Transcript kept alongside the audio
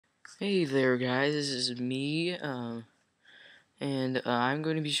Hey there guys, this is me, and I'm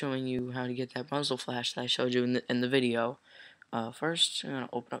going to be showing you how to get that muzzle flash that I showed you in the video. First, I'm going to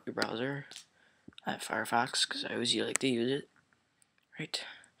open up your browser at Firefox, because I always like to use it. Right,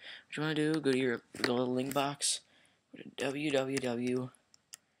 what you want to do, go to the link box, go to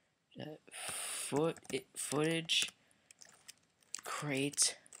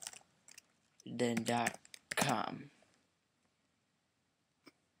www.footagecrate.com.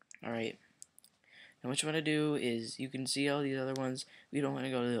 Alright. And what you want to do is, you can see all these other ones. We don't want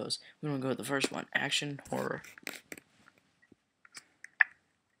to go to those. We want to go to the first one, action horror.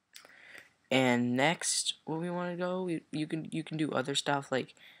 And next, what we want to go, you can do other stuff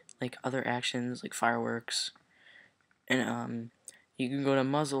like other actions like fireworks, and you can go to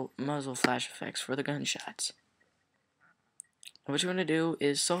muzzle flash effects for the gunshots. And what you want to do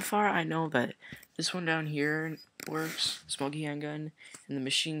is, so far I know that this one down here works, smoky handgun, and the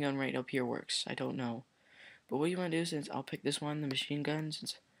machine gun right up here works. I don't know. But what you want to do, since I'll pick this one, the machine gun,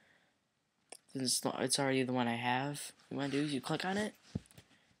 since it's already the one I have, what you want to do is you click on it,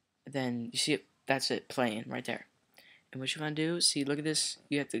 then you see it, that's it, playing right there. And what you want to do, see, look at this,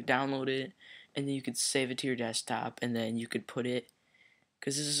 you have to download it, and then you could save it to your desktop, and then you could put it,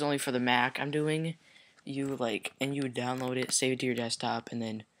 because this is only for the Mac I'm doing, you would download it, save it to your desktop, and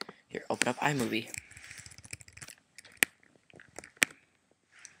then, here, open up Imovie.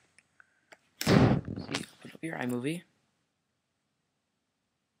 See, open up your Imovie.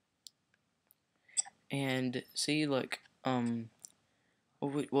 And see, look,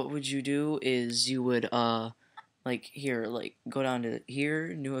 what would you do is you would, here, go down to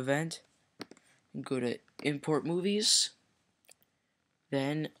here, new event, and go to import movies.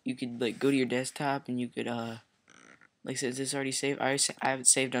 Then you could go to your desktop and you could is this already saved? I have it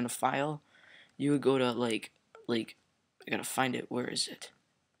saved on a file. You would go to I gotta find it. Where is it?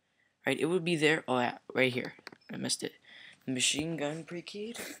 Right, it would be there. Oh yeah, right here. I missed it. The machine gun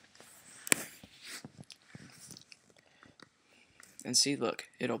pre-keyed. And see, look,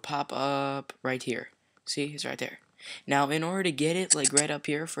 it'll pop up right here. See, it's right there. Now, in order to get it right up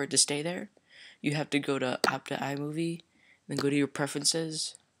here for it to stay there, you have to go to iMovie, then go to your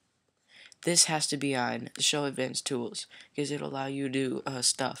preferences. This has to be on Show Advanced Tools, because it'll allow you to do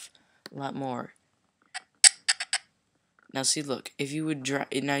stuff a lot more. Now see, look, if you would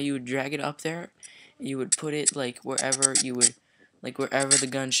you would drag it up there, you would put it wherever you would, wherever the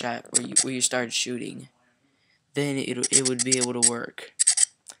gunshot where you started shooting. Then it would be able to work.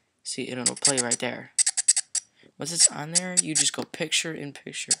 See, it'll play right there. Once it's on there, you just go picture in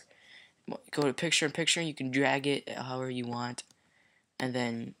picture. Go to picture in picture, and you can drag it however you want, and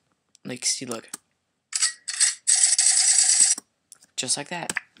then see, look, just like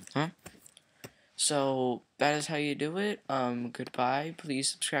that, huh? So that is how you do it. Goodbye. Please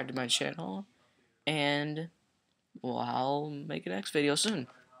subscribe to my channel, and well, I'll make a next video soon.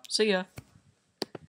 See ya.